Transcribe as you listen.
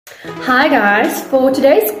Hi guys, for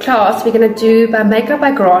today's class we're going to do by Makeup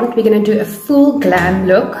by Grant, we're going to do a full glam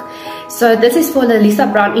look. So this is for the Lisa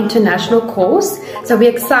Brown International course. So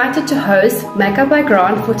we're excited to host Makeup by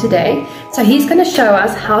Grant for today. So he's going to show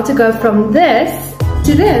us how to go from this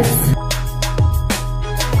to this.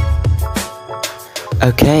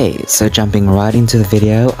 Okay, so jumping right into the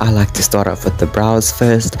video, I like to start off with the brows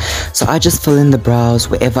first. So I just fill in the brows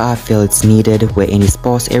wherever I feel it's needed, where any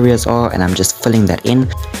sparse areas are, and I'm just filling that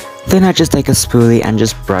in. Then I just take a spoolie and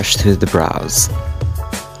just brush through the brows.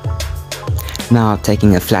 Now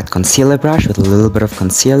taking a flat concealer brush with a little bit of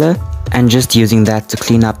concealer and just using that to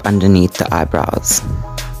clean up underneath the eyebrows.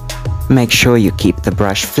 Make sure you keep the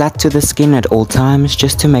brush flat to the skin at all times,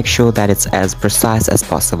 just to make sure that it's as precise as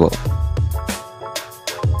possible.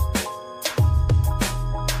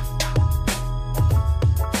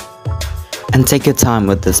 And take your time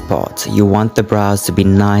with this part. You want the brows to be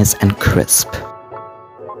nice and crisp.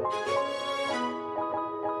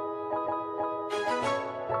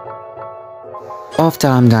 After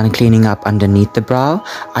I'm done cleaning up underneath the brow,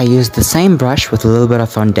 I use the same brush with a little bit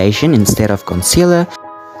of foundation instead of concealer,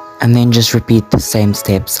 and then just repeat the same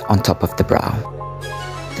steps on top of the brow.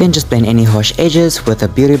 Then just blend any harsh edges with a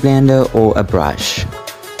beauty blender or a brush.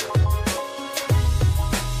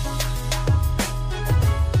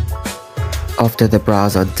 After the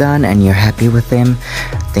brows are done and you're happy with them,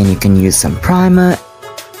 then you can use some primer.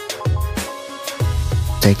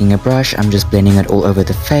 Taking a brush, I'm just blending it all over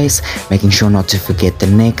the face, making sure not to forget the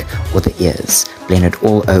neck or the ears. Blend it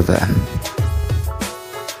all over.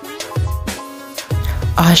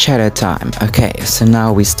 Eyeshadow time. Okay, so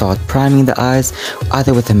now we start priming the eyes,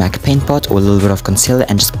 either with a MAC paint pot or a little bit of concealer,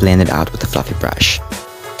 and just blend it out with a fluffy brush.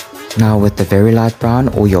 Now with the very light brown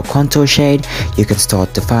or your contour shade, you can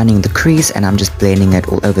start defining the crease, and I'm just blending it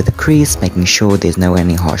all over the crease, making sure there's no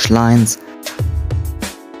any harsh lines.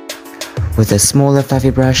 With a smaller fluffy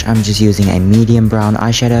brush, I'm just using a medium brown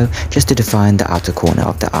eyeshadow just to define the outer corner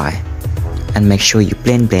of the eye. And make sure you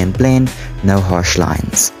blend, blend, blend, no harsh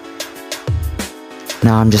lines.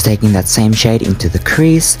 Now I'm just taking that same shade into the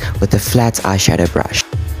crease with a flat eyeshadow brush,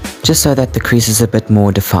 just so that the crease is a bit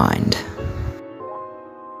more defined.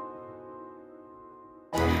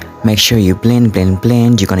 Make sure you blend, blend,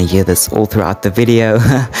 blend. You're going to hear this all throughout the video.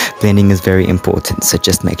 Blending is very important, so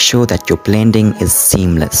just make sure that your blending is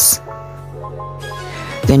seamless.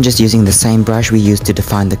 Then just using the same brush we used to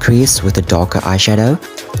define the crease with a darker eyeshadow,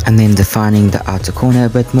 and then defining the outer corner a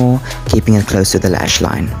bit more, keeping it close to the lash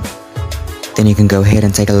line. Then you can go ahead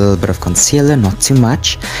and take a little bit of concealer, not too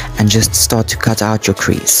much, and just start to cut out your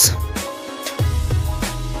crease.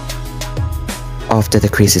 After the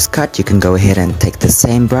crease is cut, you can go ahead and take the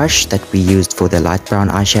same brush that we used for the light brown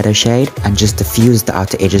eyeshadow shade and just diffuse the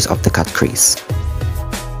outer edges of the cut crease.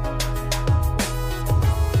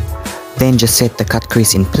 Then just set the cut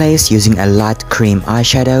crease in place using a light cream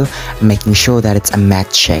eyeshadow, making sure that it's a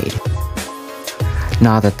matte shade.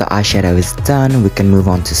 Now that the eyeshadow is done, we can move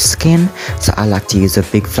on to skin. So I like to use a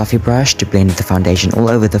big fluffy brush to blend the foundation all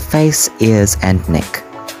over the face, ears and neck.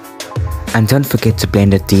 And don't forget to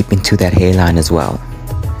blend it deep into that hairline as well.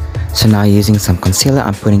 So now using some concealer,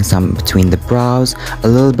 I'm putting some between the brows, a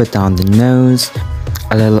little bit down the nose,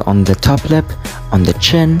 a little on the top lip, on the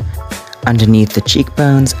chin, underneath the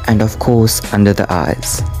cheekbones, and of course under the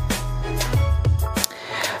eyes.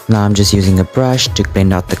 Now I'm just using a brush to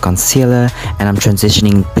blend out the concealer, and I'm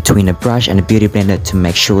transitioning between a brush and a beauty blender to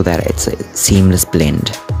make sure that it's a seamless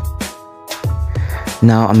blend.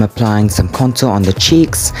 Now I'm applying some contour on the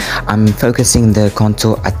cheeks. I'm focusing the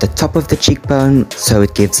contour at the top of the cheekbone so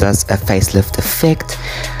it gives us a facelift effect.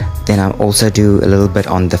 Then I'll also do a little bit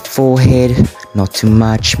on the forehead, not too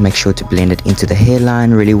much. Make sure to blend it into the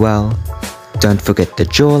hairline really well. Don't forget the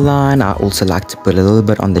jawline. I also like to put a little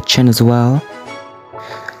bit on the chin as well.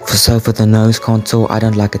 So for the nose contour, I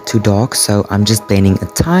don't like it too dark, so I'm just blending a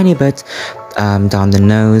tiny bit down the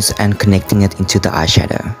nose and connecting it into the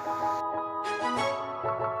eyeshadow.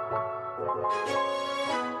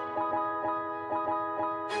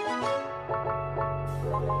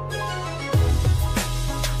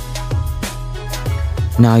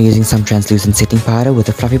 Now using some translucent setting powder with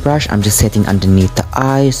a fluffy brush, I'm just setting underneath the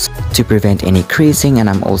eyes to prevent any creasing, and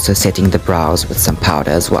I'm also setting the brows with some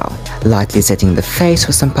powder as well. Lightly setting the face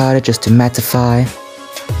with some powder just to mattify.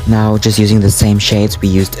 Now just using the same shades we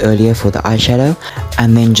used earlier for the eyeshadow,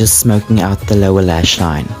 and then just smoking out the lower lash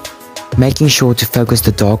line. Making sure to focus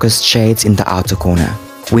the darkest shades in the outer corner.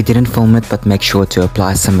 We didn't film it, but make sure to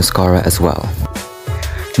apply some mascara as well.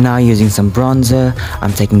 Now using some bronzer,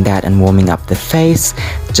 I'm taking that and warming up the face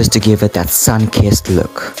just to give it that sun-kissed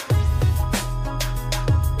look.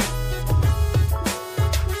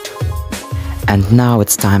 And now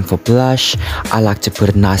it's time for blush. I like to put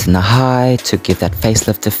it nice and high to give that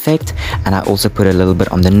facelift effect, and I also put a little bit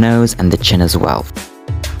on the nose and the chin as well.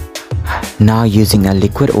 Now using a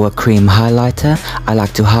liquid or a cream highlighter, I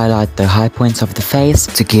like to highlight the high points of the face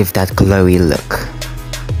to give that glowy look.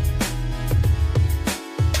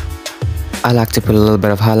 I like to put a little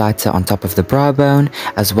bit of highlighter on top of the brow bone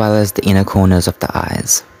as well as the inner corners of the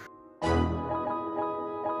eyes.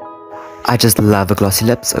 I just love a glossy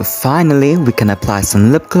lip, so finally we can apply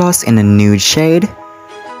some lip gloss in a nude shade.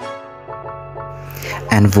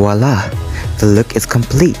 And voila, the look is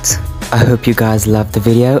complete. I hope you guys loved the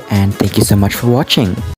video and thank you so much for watching.